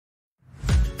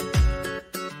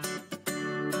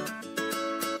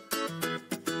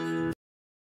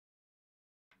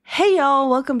Hey y'all,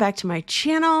 welcome back to my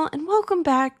channel and welcome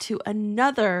back to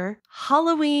another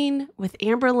Halloween with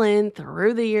Amberlynn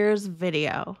Through the Years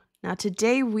video. Now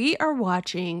today we are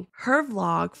watching her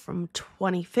vlog from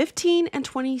 2015 and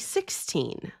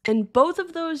 2016. And both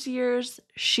of those years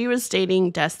she was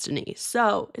dating Destiny.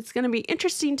 So it's going to be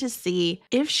interesting to see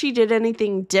if she did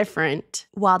anything different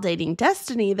while dating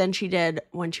Destiny than she did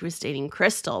when she was dating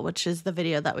Crystal, which is the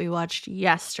video that we watched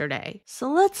yesterday.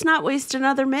 So let's not waste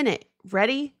another minute.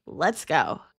 Ready? Let's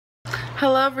go.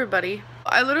 Hello everybody.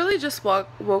 I literally just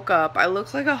woke up. I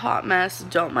look like a hot mess.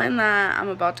 Don't mind that. I'm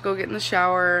about to go get in the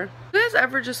shower. You guys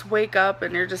ever just wake up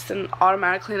and you're just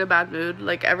automatically in a bad mood?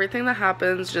 Like everything that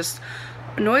happens just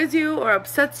annoys you or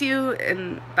upsets you,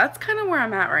 and that's kind of where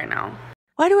I'm at right now.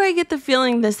 Why do I get the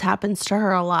feeling this happens to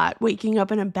her a lot, waking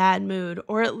up in a bad mood,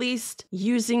 or at least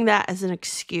using that as an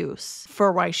excuse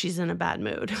for why she's in a bad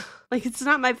mood? Like, it's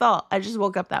not my fault. I just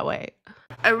woke up that way.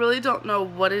 I really don't know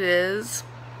what it is.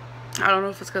 I don't know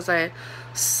if it's because I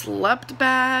slept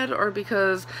bad or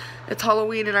because it's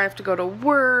Halloween and I have to go to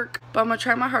work. But I'm going to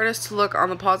try my hardest to look on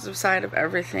the positive side of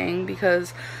everything,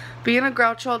 because being a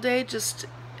grouch all day just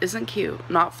isn't cute,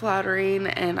 not flattering,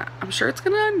 and I'm sure it's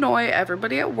going to annoy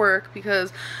everybody at work,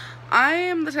 because I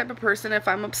am the type of person, if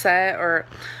I'm upset or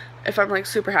if I'm like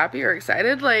super happy or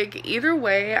excited, like either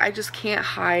way, I just can't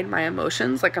hide my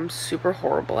emotions. Like I'm super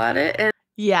horrible at it. And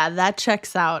yeah, that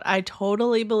checks out. I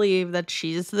totally believe that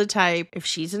she's the type, if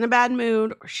she's in a bad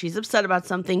mood or she's upset about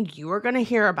something, you are going to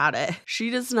hear about it.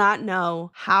 She does not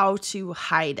know how to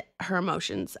hide her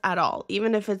emotions at all,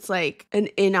 even if it's like an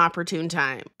inopportune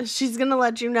time. She's going to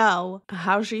let you know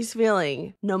how she's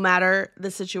feeling, no matter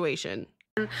the situation.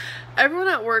 Everyone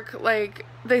at work, like,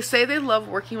 they say they love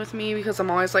working with me because I'm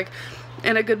always like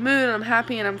in a good mood and I'm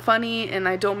happy and I'm funny and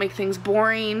I don't make things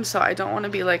boring, so I don't want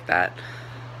to be like that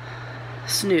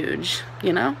snooge,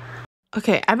 you know?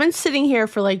 Okay, I've been sitting here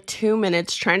for like 2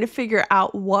 minutes trying to figure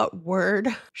out what word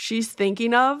she's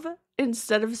thinking of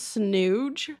instead of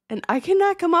snooge, and I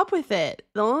cannot come up with it.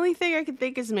 The only thing I can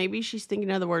think is maybe she's thinking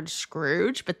of the word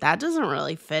Scrooge, but that doesn't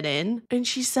really fit in. And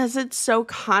she says it so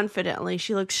confidently.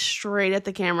 She looks straight at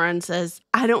the camera and says,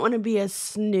 I don't want to be a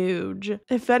snooge.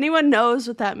 If anyone knows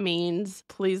what that means,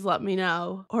 please let me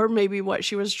know. Or maybe what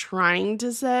she was trying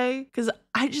to say, because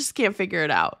I just can't figure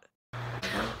it out.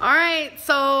 Alright,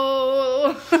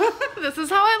 so this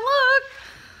is how I look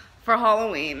for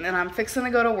Halloween, and I'm fixing to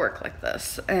go to work like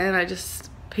this, and I just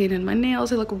painted my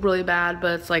nails. They look really bad,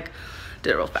 but it's like,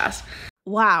 did it real fast.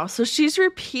 Wow, so she's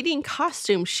repeating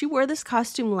costumes. She wore this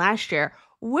costume last year,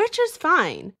 which is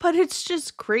fine, but it's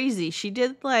just crazy. She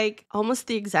did like almost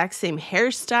the exact same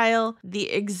hairstyle,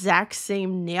 the exact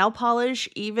same nail polish,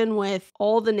 even with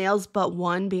all the nails but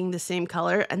one being the same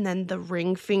color and then the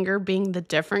ring finger being the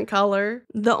different color.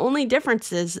 The only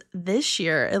difference is this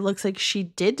year, it looks like she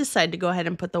did decide to go ahead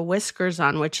and put the whiskers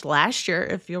on, which last year,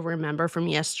 if you'll remember from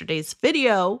yesterday's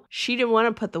video, she didn't want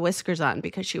to put the whiskers on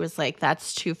because she was like,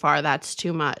 that's too far, that's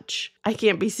too much. I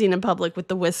can't be seen in public with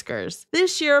the whiskers.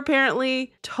 This year,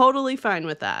 apparently, totally fine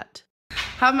with that.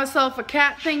 Have myself a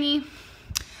cat thingy,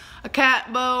 a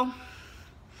cat bow,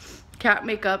 cat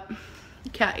makeup,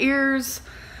 cat ears.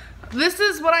 This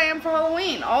is what I am for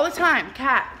Halloween all the time.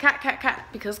 Cat, cat, cat, cat,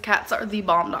 because cats are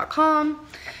thebomb.com.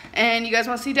 And you guys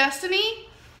want to see Destiny?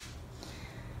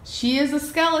 She is a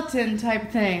skeleton type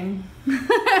thing.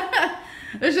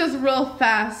 It's just real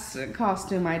fast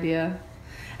costume idea.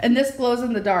 And this glows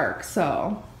in the dark,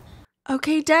 so.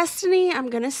 Okay, Destiny, I'm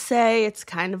gonna say it's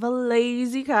kind of a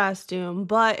lazy costume,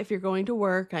 but if you're going to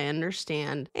work, I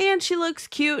understand. And she looks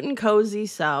cute and cozy,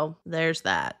 so there's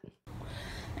that.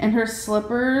 And her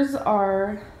slippers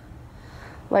are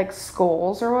like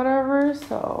skulls or whatever,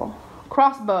 so.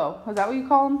 Crossbow, is that what you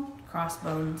call them?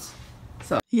 Crossbones.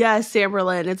 So. Yes,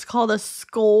 Amberlynn, it's called a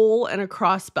skull and a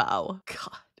crossbow.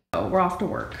 God. Oh, we're off to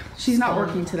work. She's not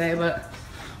working today, but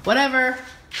whatever.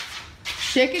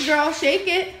 Shake it, girl, shake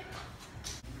it.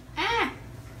 Ah!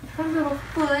 Her little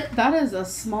foot. That is a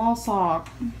small sock.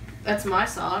 That's my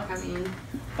sock, I mean.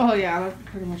 Oh yeah, that's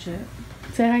pretty much it.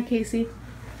 Say hi, Casey.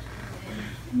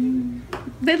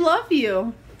 They love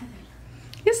you.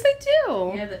 Yes, they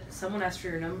do. Yeah, someone asked for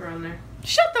your number on there.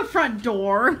 Shut the front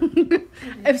door.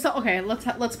 Okay,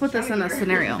 let's put this in a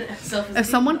scenario. If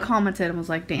someone commented and was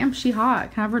like, "Damn, she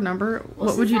hot. Can I have her number?" Well,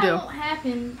 what would you do? That won't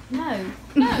happen. No.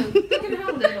 Look at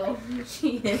how little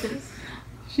she is.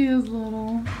 She is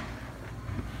little.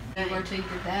 I want to did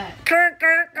that.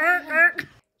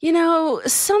 You know,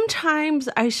 sometimes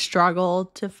I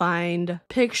struggle to find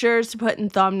pictures to put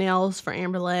in thumbnails for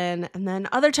Amberlynn, and then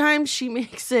other times she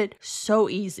makes it so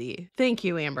easy. Thank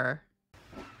you, Amber.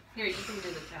 Here, you can do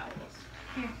the towels.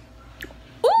 Here.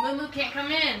 Moo can't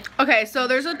come in. Okay, so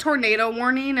there's a tornado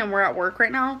warning and we're at work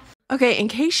right now. Okay, in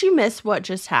case you missed what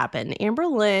just happened,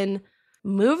 Amberlynn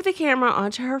moved the camera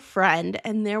onto her friend,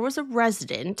 and there was a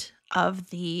resident of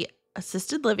the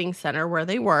assisted living center where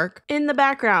they work in the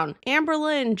background.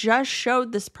 Amberlynn just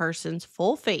showed this person's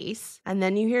full face, and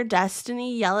then you hear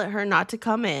Destiny yell at her not to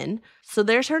come in. So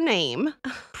there's her name,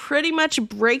 pretty much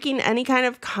breaking any kind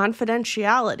of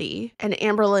confidentiality. And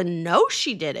Amberlynn knows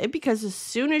she did it because as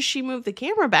soon as she moved the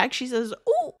camera back, she says,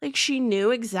 oh, like she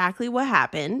knew exactly what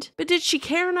happened. But did she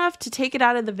care enough to take it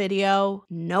out of the video?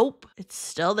 Nope. It's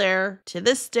still there to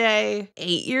this day,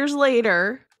 8 years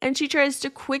later. And she tries to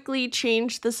quickly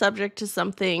change the subject to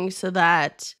something so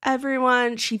that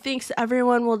she thinks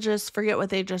everyone will just forget what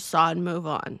they just saw and move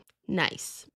on.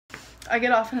 Nice. I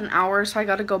get off in an hour, so I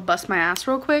gotta go bust my ass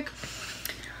real quick.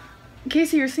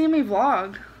 Casey, you're seeing me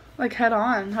vlog, like head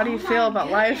on. How do you feel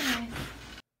about life?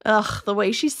 Ugh, the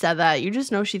way she said that, you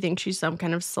just know she thinks she's some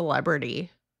kind of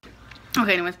celebrity.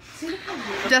 Okay, anyways.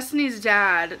 Destiny's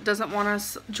dad doesn't want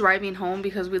us driving home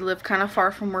because we live kind of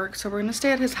far from work, so we're gonna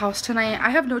stay at his house tonight.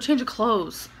 I have no change of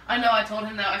clothes. I know, I told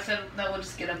him that. I said that we'll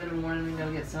just get up in the morning and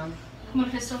go get some. What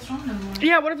if it's still storming in the morning?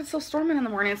 Yeah, what if it's still storming in the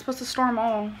morning? It's supposed to storm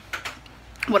all.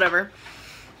 Whatever.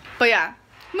 But yeah.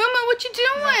 Mama, what you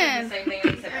doing? The same thing.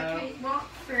 I said, oh. can't walk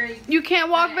very You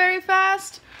can't walk very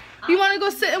fast? You want to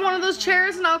go sit in one of those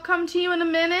chairs and I'll come to you in a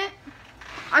minute?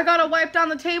 I gotta wipe down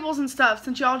the tables and stuff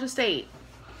since y'all just ate.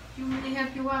 You want me to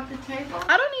help you wipe the table?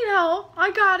 I don't need help. I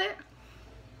got it.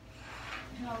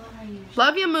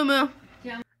 Love you, Moo Moo.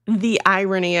 The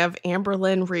irony of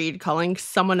Amberlynn Reed calling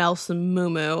someone else Moo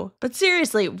Moo. But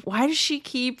seriously, why does she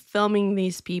keep filming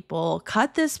these people?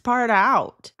 Cut this part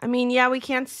out. I mean, yeah, we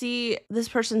can't see this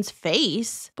person's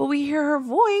face, but we hear her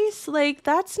voice. Like,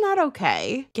 that's not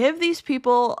okay. Give these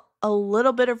people a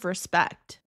little bit of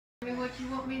respect. What you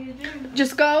want me to do?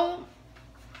 Just go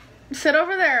sit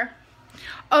over there.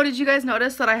 Oh, did you guys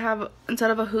notice that I have,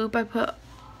 instead of a hoop, I put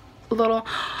a little...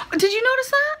 Did you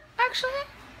notice that, actually?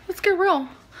 Let's get real.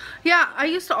 Yeah, I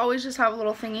used to always just have a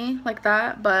little thingy like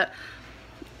that, but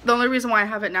the only reason why I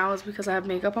have it now is because I have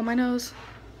makeup on my nose.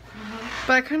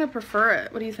 But I kind of prefer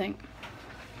it. What do you think?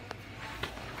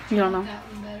 You don't know? That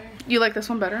one better. You like this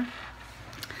one better?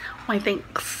 Why,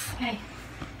 thanks. Hey,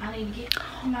 I need to get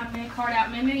my main card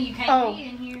out. Moo, you can't be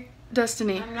in here.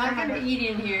 Destiny. I'm not going to eat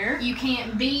in here. You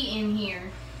can't be in here.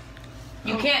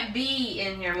 You can't be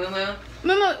in here, Moo Moo.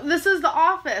 Moo, this is the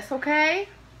office, okay?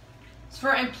 It's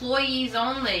for employees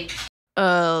only.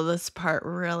 Oh, this part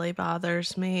really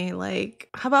bothers me. Like,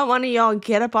 how about one of y'all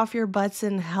get up off your butts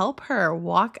and help her?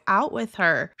 Walk out with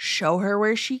her. Show her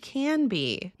where she can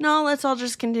be. No, let's all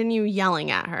just continue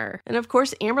yelling at her. And of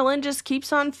course, Amberlynn just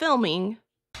keeps on filming.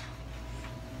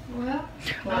 Well,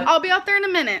 I'll be out there in a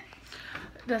minute.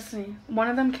 Destiny, one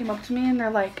of them came up to me and they're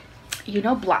like, you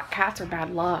know black cats are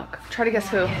bad luck. Try to guess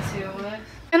who. guess who it was?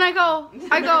 And I go,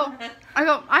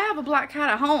 I have a black cat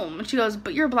at home. And she goes,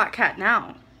 but you're a black cat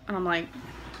now. And I'm like,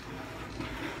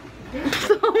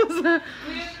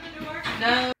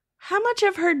 No. How much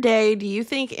of her day do you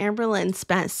think Amberlynn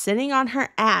spent sitting on her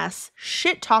ass,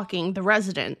 shit-talking the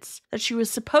residents that she was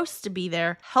supposed to be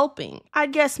there helping?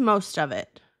 I'd guess most of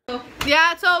it.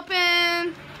 yeah, it's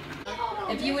open.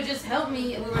 If you would just help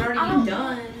me, we would already be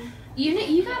done.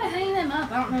 You gotta hang them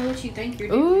up. I don't know what you think you're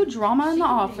doing. Ooh, drama in the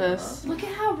office. Look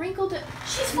at how wrinkled it.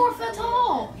 She's 4 foot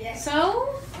tall.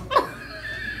 So?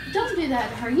 Don't do that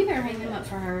to her. You better hang them up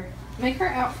for her. Make her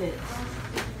outfits.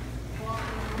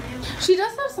 She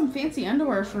does have some fancy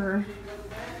underwear for her.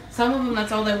 Some of them,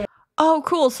 that's all they want. Oh,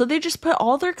 cool. So they just put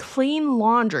all their clean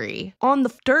laundry on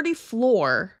the dirty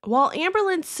floor while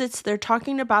Amberlynn sits there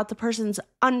talking about the person's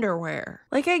underwear.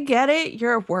 Like, I get it.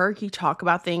 You're at work. You talk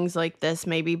about things like this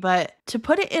maybe, but to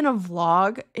put it in a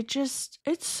vlog,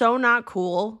 it's so not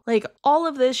cool. Like, all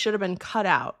of this should have been cut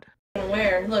out.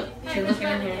 Where? Look, she's looking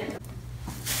in here.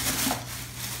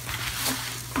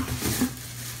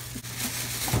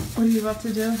 What are you about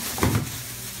to do?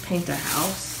 Paint a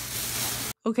house.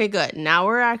 Okay, good. Now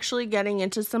we're actually getting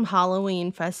into some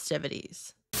Halloween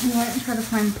festivities. We went and tried to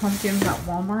find pumpkins at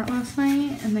Walmart last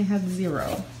night, and they had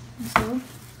 0. So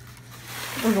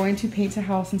we're going to paint a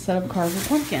house instead of carve a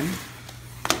pumpkin.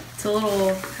 It's a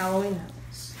little Halloween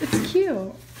house. It's cute.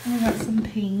 And we got some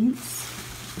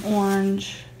paints.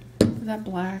 Orange. Is that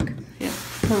black? Yeah.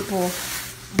 Purple.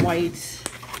 White.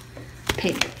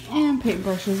 Paint. And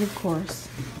paintbrushes, of course.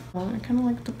 Well, I kind of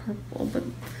like the purple, but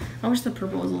I wish the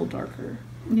purple was a little darker.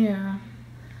 Yeah.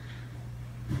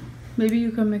 Maybe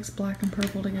you can mix black and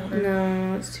purple together.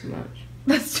 No, it's too much.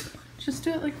 That's too much. Just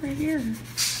do it like right here.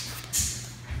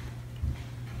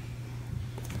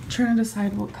 Trying to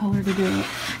decide what color to do it.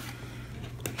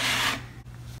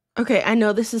 Okay, I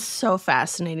know this is so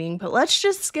fascinating, but let's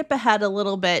just skip ahead a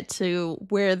little bit to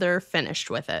where they're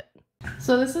finished with it.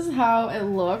 So this is how it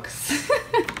looks.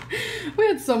 We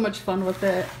had so much fun with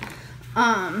it.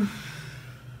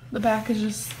 The back is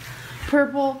just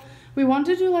purple. We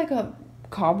wanted to do like a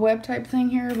cobweb type thing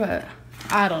here, but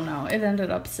I don't know. It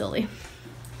ended up silly.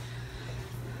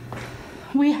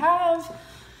 We have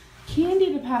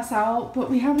candy to pass out, but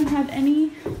we haven't had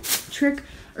any trick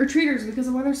or treaters because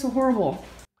the weather's so horrible.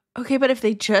 Okay, but if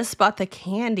they just bought the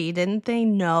candy, didn't they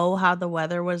know how the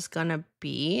weather was gonna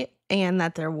be and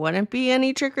that there wouldn't be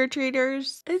any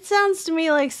trick-or-treaters? It sounds to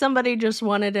me like somebody just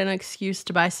wanted an excuse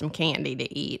to buy some candy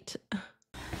to eat.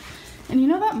 And you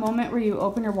know that moment where you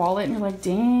open your wallet and you're like,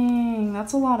 dang,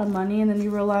 that's a lot of money, and then you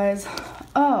realize,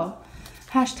 oh,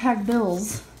 hashtag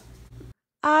bills.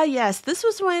 Ah, yes, this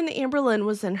was when Amberlynn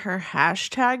was in her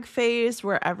hashtag phase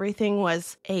where everything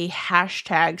was a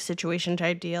hashtag situation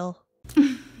type deal.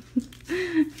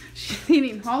 She's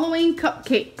eating Halloween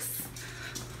cupcakes.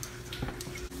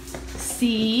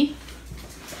 See?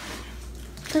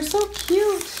 They're so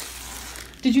cute.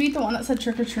 Did you eat the one that said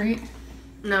trick or treat?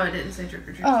 No, I didn't say trick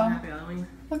or treat. Oh. So happy Halloween.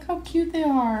 Look how cute they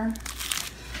are.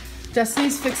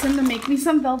 Destiny's fixing to make me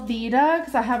some Velveeta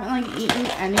because I haven't like eaten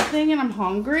anything and I'm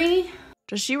hungry.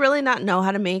 Does she really not know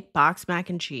how to make boxed mac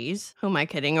and cheese? Who am I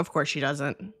kidding? Of course she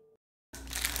doesn't.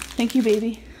 Thank you,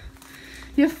 baby.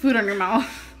 You have food on your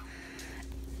mouth.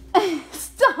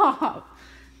 Stop.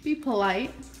 Be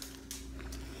polite.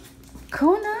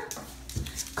 Kona.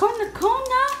 Kona,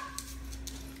 Kona.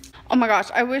 Oh my gosh,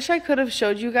 I wish I could have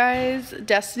showed you guys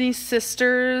Destiny's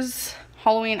sister's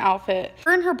Halloween outfit.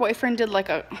 Her and her boyfriend did like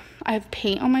I have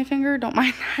paint on my finger, don't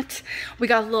mind that. We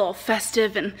got a little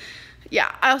festive, and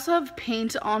yeah, I also have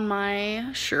paint on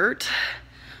my shirt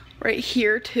right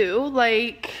here too.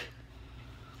 Like,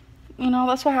 you know,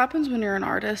 that's what happens when you're an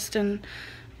artist and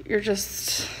you're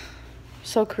just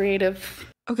so creative.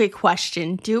 Okay,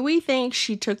 question. Do we think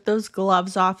she took those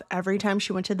gloves off every time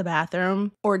she went to the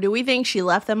bathroom? Or do we think she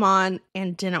left them on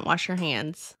and didn't wash her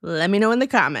hands? Let me know in the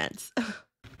comments.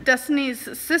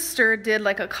 Destiny's sister did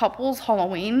like a couple's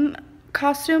Halloween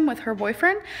costume with her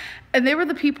boyfriend, and they were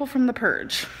the people from The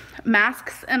Purge,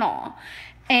 masks and all.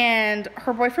 And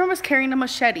her boyfriend was carrying a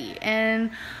machete,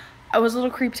 and I was a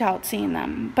little creeped out seeing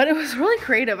them, but it was really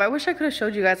creative. I wish I could have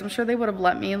showed you guys. I'm sure they would have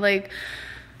let me. Like,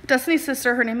 Destiny's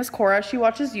sister, her name is Cora. She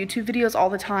watches YouTube videos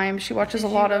all the time. She watches a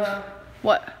lot of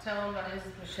what? Tell him about his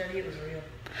machete. It was real.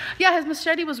 Yeah, his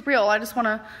machete was real. I just want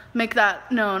to make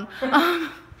that known.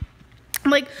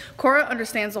 Like, Cora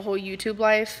understands the whole YouTube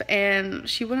life, and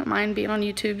she wouldn't mind being on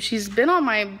YouTube. She's been on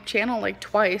my channel like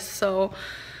twice, so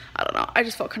I don't know. I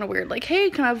just felt kind of weird. Like,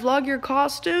 hey, can I vlog your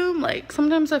costume? Like,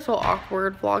 sometimes I feel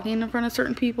awkward vlogging in front of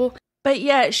certain people. But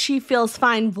yet she feels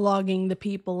fine vlogging the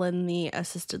people in the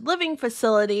assisted living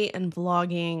facility and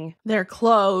vlogging their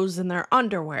clothes and their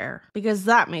underwear, because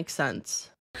that makes sense.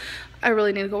 I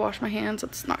really need to go wash my hands.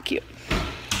 It's not cute.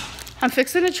 I'm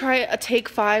fixing to try a Take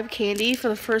 5 candy for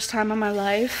the first time in my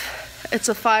life. It's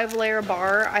a 5-layer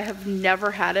bar. I have never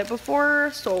had it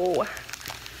before, so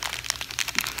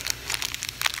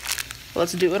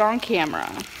let's do it on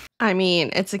camera. I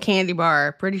mean, it's a candy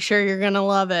bar. Pretty sure you're gonna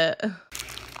love it.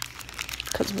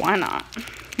 Because why not?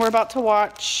 We're about to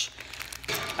watch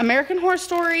American Horror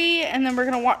Story, and then we're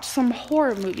going to watch some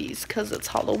horror movies because it's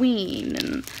Halloween,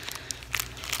 and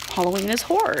Halloween is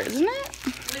horror, isn't it?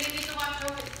 We didn't need to watch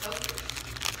Hocus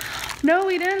Pocus. No,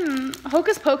 we didn't.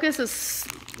 Hocus Pocus is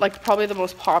like probably the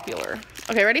most popular.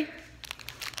 Okay, ready?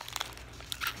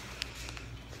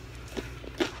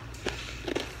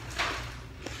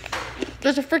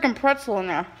 There's a freaking pretzel in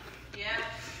there. Yeah.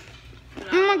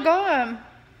 Oh my god.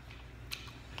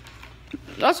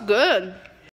 That's good.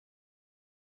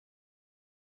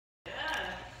 Yeah.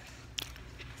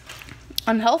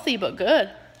 Unhealthy, but good.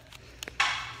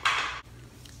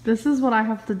 This is what I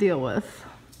have to deal with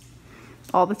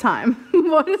all the time.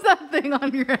 What is that thing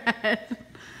on your head?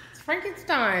 It's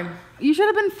Frankenstein. You should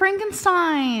have been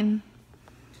Frankenstein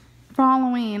for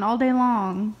Halloween all day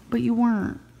long, but you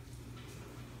weren't.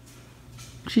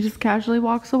 She just casually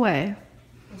walks away.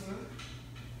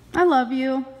 I love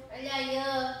you.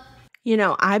 You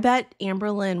know, I bet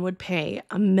Amberlynn would pay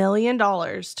 $1 million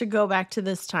to go back to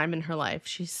this time in her life.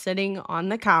 She's sitting on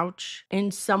the couch in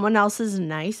someone else's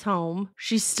nice home.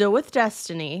 She's still with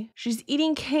Destiny. She's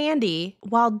eating candy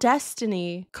while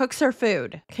Destiny cooks her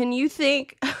food. Can you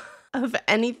think of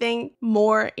anything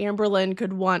more Amberlynn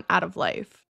could want out of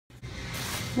life?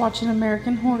 Watching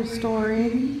American Horror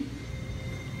Story.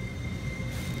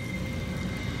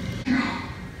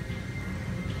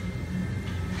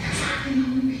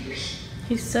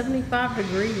 He's 75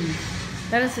 degrees.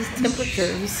 That is his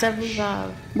temperature. He's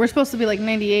 75. We're supposed to be like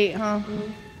 98, huh?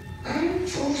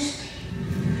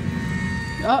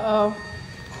 Uh-oh.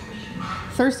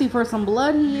 Thirsty for some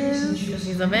blood he is.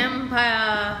 He's a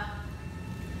vampire.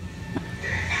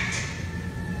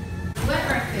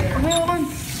 Wet right there. Hold on.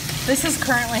 This is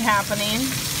currently happening.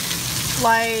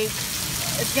 Like,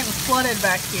 it's getting flooded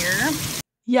back here.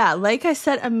 Yeah, like I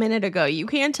said a minute ago, you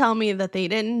can't tell me that they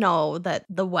didn't know that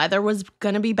the weather was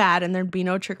gonna be bad and there'd be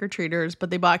no trick-or-treaters, but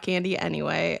they bought candy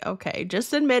anyway. Okay,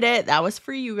 just admit it. That was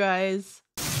for you guys.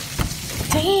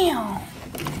 Damn.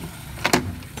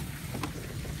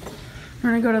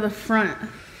 We're gonna go to the front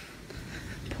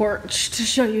porch to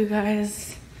show you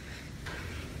guys.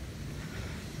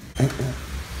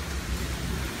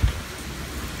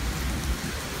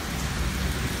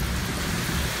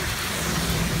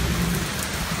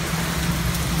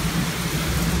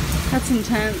 That's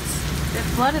intense. It's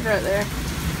flooded right there.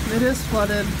 It is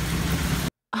flooded.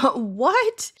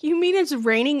 What? You mean it's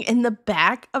raining in the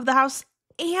back of the house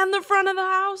and the front of the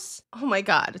house? Oh my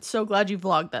god, it's so glad you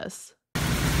vlogged this.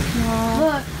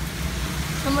 Look.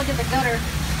 Come look at the gutter.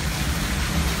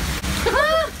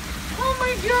 Oh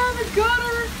my god, the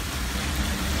gutter!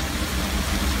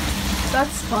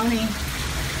 That's funny.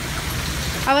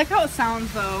 I like how it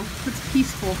sounds though. It's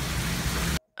peaceful.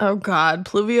 Oh god,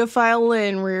 Pluviophile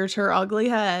Lynn rears her ugly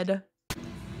head.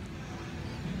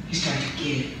 You start to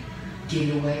get it. Give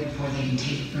it away before they can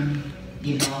take it from you.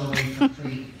 Give it all away for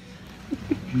free.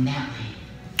 And that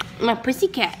way, My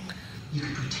pussycat. you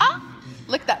can pretend.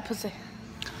 Lick that pussy.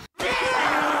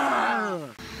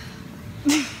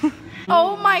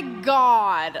 Oh my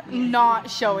god. Not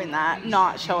showing that.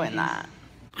 Not showing that.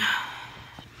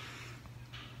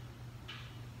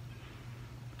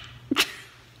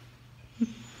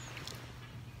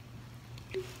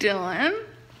 Dylan.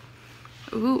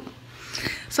 Ooh.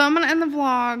 So I'm gonna end the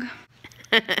vlog.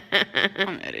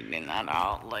 I'm editing that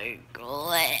out like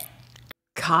what?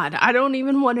 God, I don't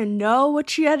even want to know what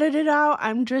she edited out.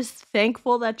 I'm just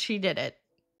thankful that she did it.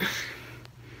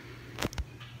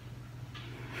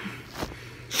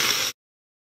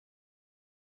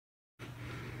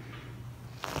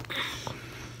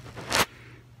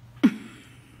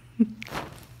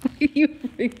 You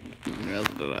freaking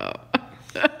messed it up.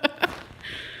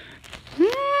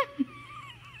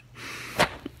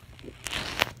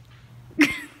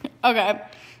 Okay.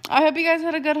 I hope you guys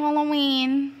had a good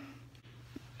Halloween.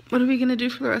 What are we gonna do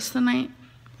for the rest of the night?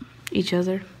 Each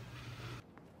other.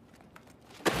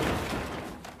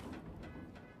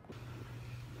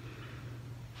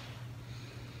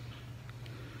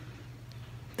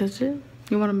 That's it.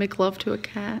 You want to make love to a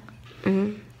cat?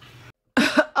 Mm-hmm.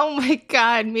 Oh my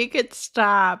god, make it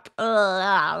stop.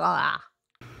 Ugh.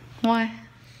 Why?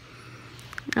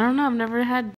 I don't know. I've never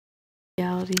had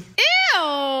reality.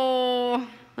 Ew!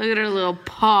 Look at her little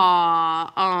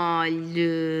paw. Oh,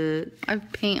 look. I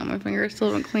have paint on my finger. I still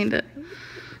haven't cleaned it.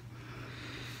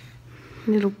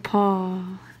 Little paw.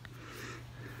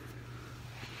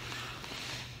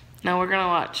 Now we're gonna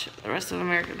watch the rest of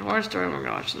American Horror Story and we're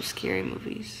gonna watch some scary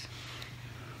movies.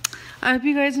 I hope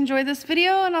you guys enjoyed this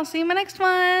video and I'll see you in my next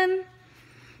one.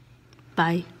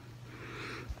 Bye.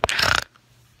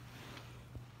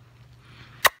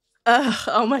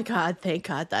 Oh my god, thank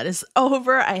god that is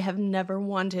over. I have never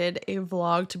wanted a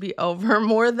vlog to be over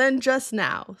more than just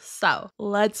now. So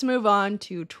let's move on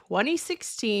to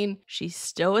 2016. She's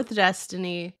still with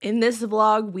Destiny. In this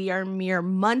vlog, we are mere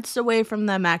months away from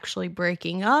them actually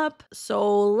breaking up.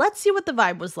 So let's see what the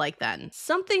vibe was like then.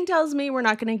 Something tells me we're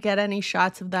not going to get any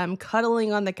shots of them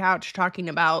cuddling on the couch talking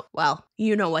about, well,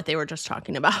 you know what they were just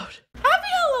talking about. Happy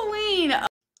Halloween!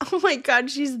 Oh my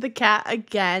god, she's the cat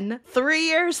again. 3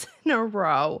 years in a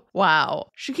row.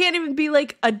 Wow. She can't even be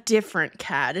like a different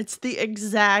cat. It's the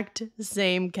exact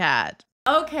same cat.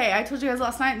 Okay, I told you guys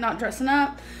last night not dressing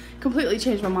up. Completely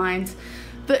changed my mind.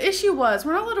 The issue was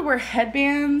we're not allowed to wear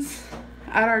headbands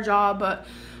at our job, but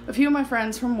a few of my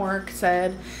friends from work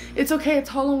said, it's okay,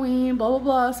 it's Halloween, blah, blah,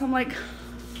 blah. So I'm like,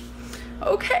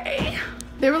 okay.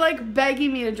 They were like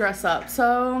begging me to dress up,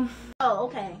 so. Oh,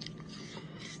 okay.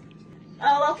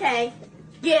 Oh, okay.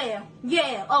 Yeah,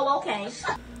 yeah. Oh, okay.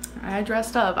 I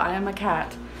dressed up. I am a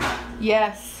cat.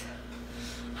 Yes.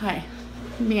 Hi.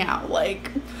 Meow.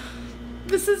 Like,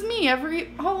 this is me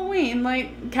every Halloween.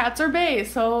 Like, cats are bae,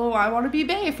 so I want to be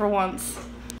bae for once.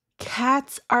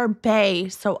 Cats are bae,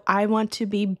 so I want to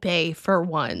be bae for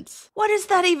once. What does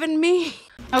that even mean?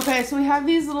 Okay, so we have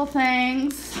these little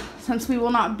things since we will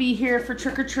not be here for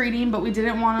trick-or-treating, but we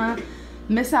didn't want to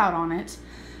miss out on it.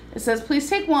 It says, please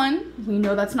take one. We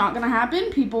know that's not going to happen.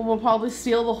 People will probably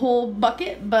steal the whole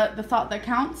bucket, but the thought that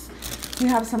counts. We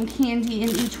have some candy in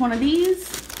each one of these.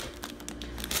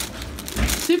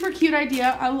 Super cute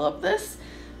idea. I love this.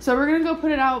 So we're gonna go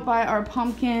put it out by our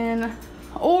pumpkin,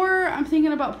 or I'm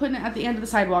thinking about putting it at the end of the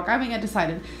sidewalk. I haven't yet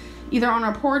decided. Either on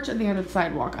our porch or the end of the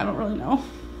sidewalk. I don't really know.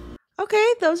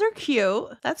 Okay, those are cute.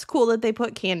 That's cool that they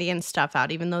put candy and stuff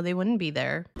out even though they wouldn't be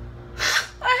there.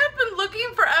 I have been looking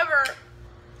forever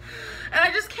and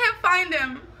I just can't find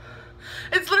him.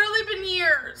 It's literally been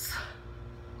years.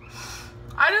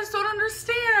 I just don't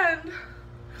understand.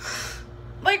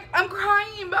 Like, I'm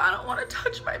crying, but I don't want to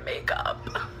touch my makeup.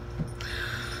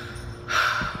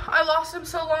 I lost him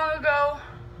so long ago.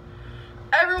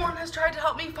 Everyone has tried to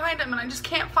help me find him and I just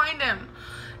can't find him.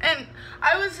 And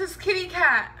I was his kitty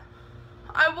cat.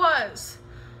 I was.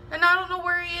 And I don't know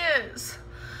where he is.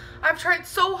 I've tried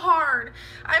so hard.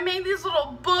 I made these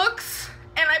little books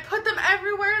and I put them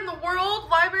everywhere in the world,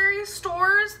 libraries,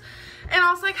 stores, and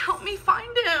I was like, help me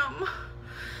find him.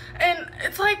 And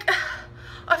it's like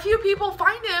a few people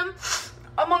find him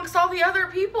amongst all the other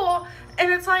people,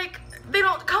 and it's like they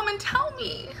don't come and tell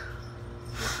me.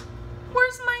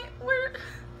 Where's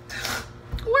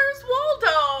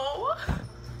Waldo?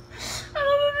 I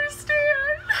don't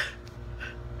understand.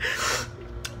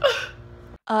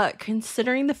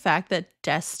 Considering the fact that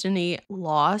Destiny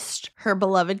lost her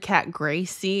beloved cat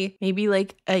Gracie maybe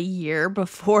like a year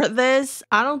before this,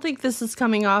 I don't think this is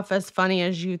coming off as funny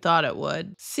as you thought it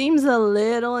would. Seems a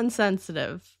little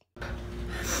insensitive. I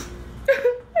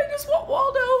just want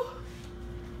Waldo.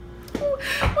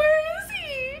 Where is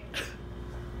he?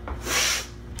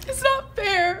 It's not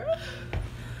fair.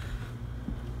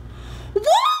 Waldo,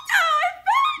 I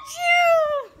found you!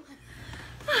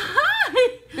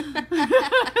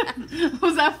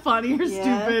 Was that funny or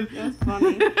stupid? That's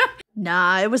funny.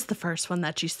 Nah, it was the first one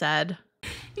that you said.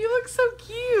 You look so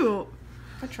cute.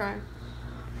 I try.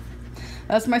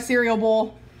 That's my cereal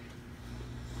bowl.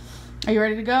 Are you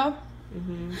ready to go?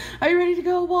 Mm-hmm. Are you ready to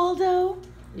go, Waldo?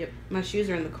 Yep. My shoes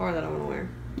are in the car that I want to wear.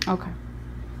 Okay.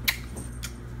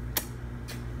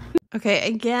 Okay,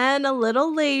 again, a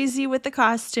little lazy with the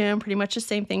costume. Pretty much the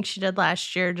same thing she did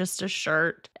last year, just a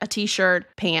shirt, a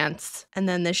t-shirt, pants, and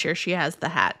then this year she has the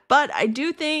hat. But I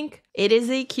do think it is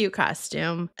a cute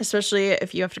costume, especially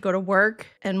if you have to go to work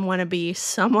and want to be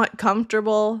somewhat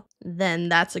comfortable, then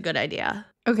that's a good idea.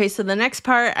 Okay, so the next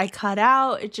part I cut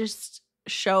out, it just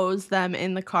shows them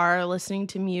in the car listening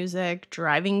to music,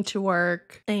 driving to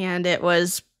work, and it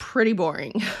was pretty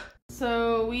boring.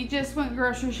 So we just went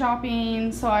grocery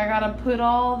shopping, so I gotta put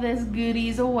all this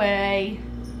goodies away.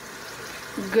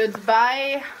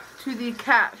 Goodbye to the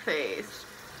cat face.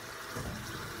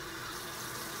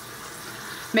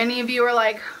 Many of you are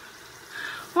like,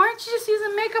 why aren't you just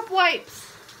using makeup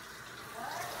wipes?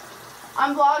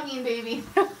 I'm vlogging, baby.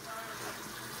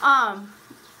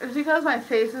 It's because my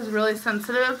face is really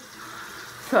sensitive,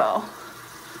 so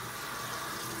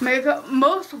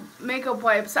most makeup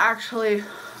wipes actually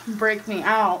break me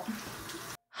out.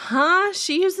 Huh?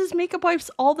 She uses makeup wipes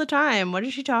all the time. What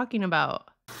is she talking about?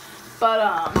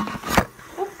 But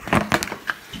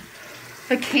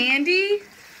the candy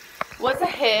was a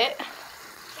hit.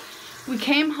 We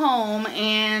came home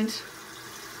and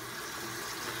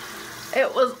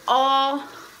it was all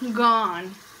gone.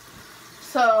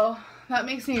 So that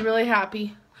makes me really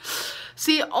happy.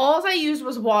 See, all I used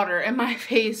was water and my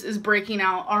face is breaking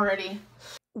out already.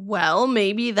 Well,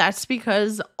 maybe that's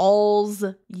because alls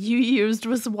you used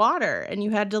was water and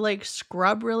you had to like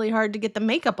scrub really hard to get the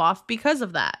makeup off because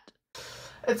of that.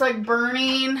 It's like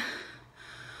burning.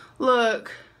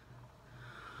 Look.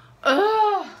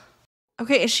 Ugh.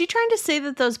 Okay, is she trying to say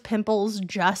that those pimples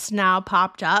just now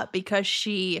popped up because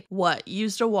she,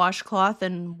 used a washcloth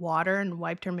and water and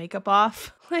wiped her makeup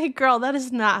off? Like, girl, that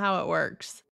is not how it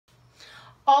works.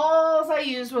 All I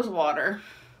used was water.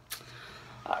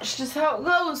 That's just how it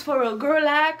goes for a girl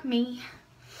like me.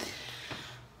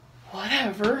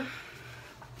 Whatever.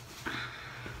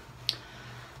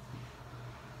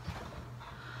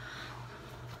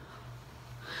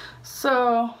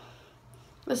 So,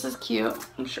 this is cute,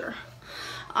 I'm sure.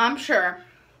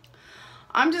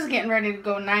 I'm just getting ready to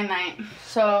go night-night,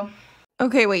 so.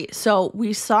 Okay, wait, so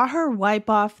we saw her wipe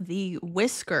off the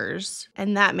whiskers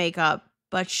and that makeup,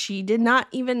 but she did not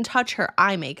even touch her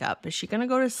eye makeup. Is she gonna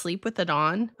go to sleep with it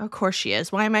on? Of course she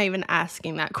is. Why am I even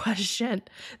asking that question?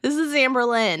 This is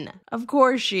Amberlynn. Of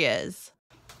course she is.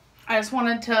 I just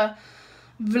wanted to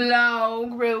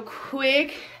vlog real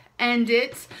quick, end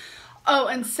it. Oh,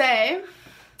 and say,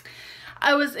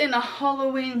 I was in a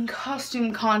Halloween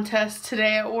costume contest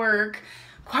today at work.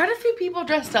 Quite a few people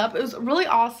dressed up. It was really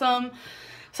awesome.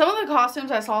 Some of the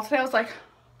costumes I saw today, I was like,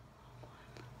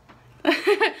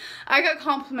 I got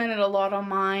complimented a lot on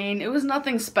mine. It was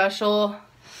nothing special.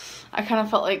 I kind of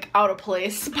felt like out of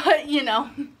place, but you know.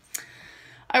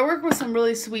 I work with some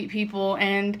really sweet people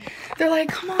and they're like,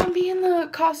 come on, be in the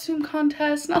costume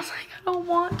contest. And I was like, I don't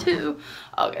want to.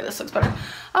 Okay, this looks better.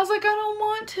 I was like, I don't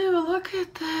want to. Look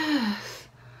at this.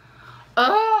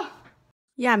 Ugh.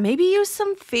 Yeah, maybe use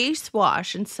some face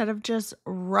wash instead of just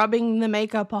rubbing the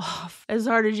makeup off as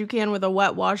hard as you can with a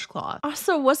wet washcloth.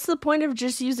 Also, what's the point of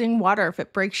just using water if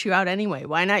it breaks you out anyway?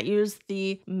 Why not use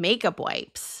the makeup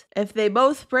wipes? If they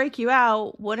both break you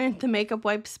out, wouldn't the makeup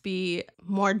wipes be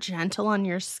more gentle on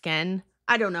your skin?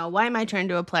 I don't know. Why am I trying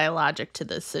to apply logic to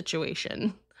this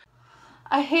situation?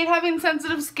 I hate having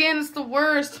sensitive skin. It's the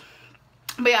worst.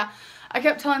 But yeah, I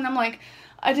kept telling them, like,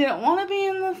 I didn't want to be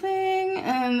in the thing,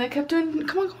 and they kept doing,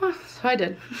 come on, come on. So I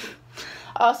did.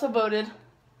 I also voted.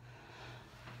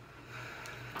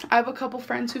 I have a couple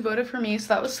friends who voted for me,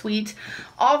 so that was sweet.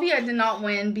 Obviously, I did not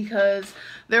win because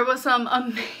there was some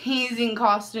amazing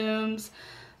costumes,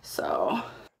 so.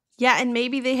 Yeah, and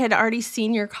maybe they had already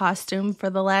seen your costume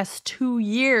for the last 2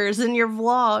 years in your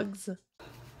vlogs.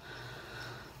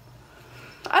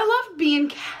 I loved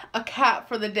being a cat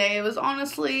for the day. It was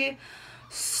honestly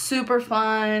super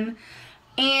fun,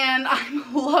 and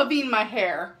I'm loving my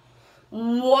hair.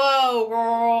 Whoa,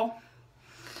 girl.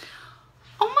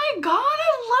 Oh my god,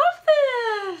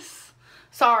 I love this.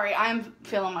 Sorry, I'm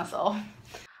feeling myself.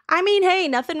 I mean, hey,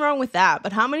 nothing wrong with that,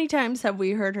 but how many times have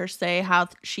we heard her say how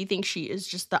she thinks she is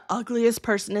just the ugliest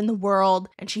person in the world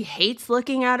and she hates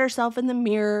looking at herself in the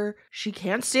mirror. She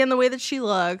can't stand the way that she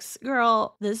looks.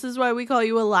 Girl, this is why we call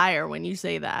you a liar when you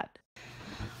say that.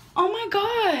 Oh my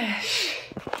gosh.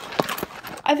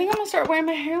 I think I'm gonna start wearing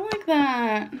my hair like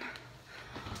that.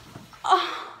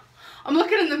 Oh, I'm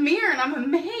looking in the mirror and I'm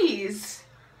amazed.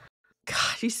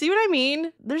 God, you see what I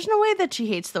mean? There's no way that she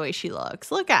hates the way she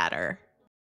looks. Look at her.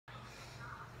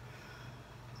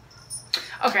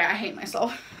 Okay, I hate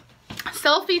myself.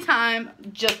 Selfie time.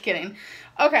 Just kidding.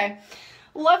 Okay.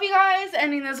 Love you guys.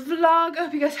 Ending this vlog. I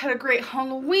hope you guys had a great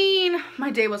Halloween. My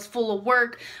day was full of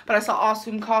work, but I saw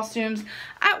awesome costumes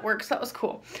at work, so that was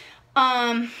cool.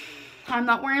 I'm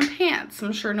not wearing pants.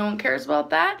 I'm sure no one cares about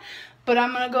that, but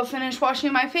I'm gonna go finish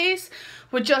washing my face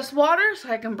with just water so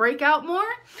I can break out more,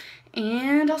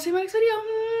 and I'll see you in my next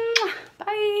video.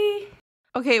 Bye.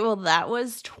 Okay, well, that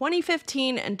was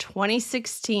 2015 and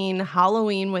 2016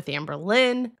 Halloween with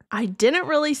Amberlynn. I didn't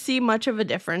really see much of a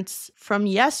difference from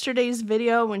yesterday's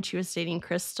video when she was dating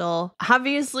Crystal.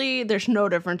 Obviously, there's no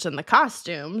difference in the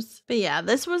costumes. But yeah,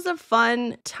 this was a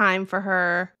fun time for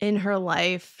her in her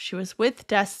life. She was with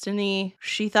Destiny.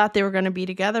 She thought they were going to be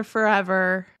together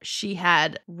forever. She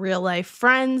had real life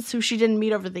friends who she didn't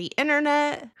meet over the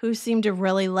internet, who seemed to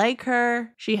really like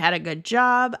her. She had a good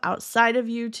job outside of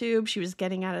YouTube. She was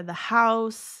getting out of the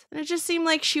house. And it just seemed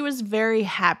like she was very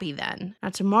happy then. Now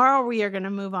tomorrow we are going to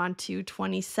move on to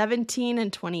 2017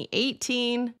 and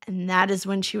 2018. And that is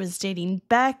when she was dating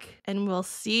Beck. And we'll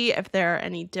see if there are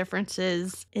any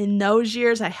differences in those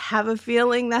years. I have a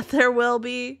feeling that there will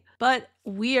be. But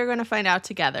we are going to find out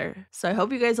together. So I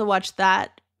hope you guys will watch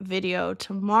that video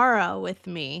tomorrow with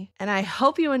me, and I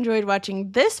hope you enjoyed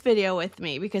watching this video with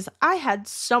me because I had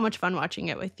so much fun watching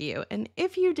it with you. And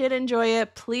if you did enjoy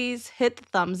it, please hit the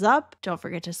thumbs up, don't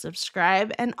forget to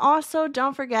subscribe, and also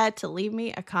don't forget to leave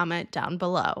me a comment down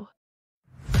below.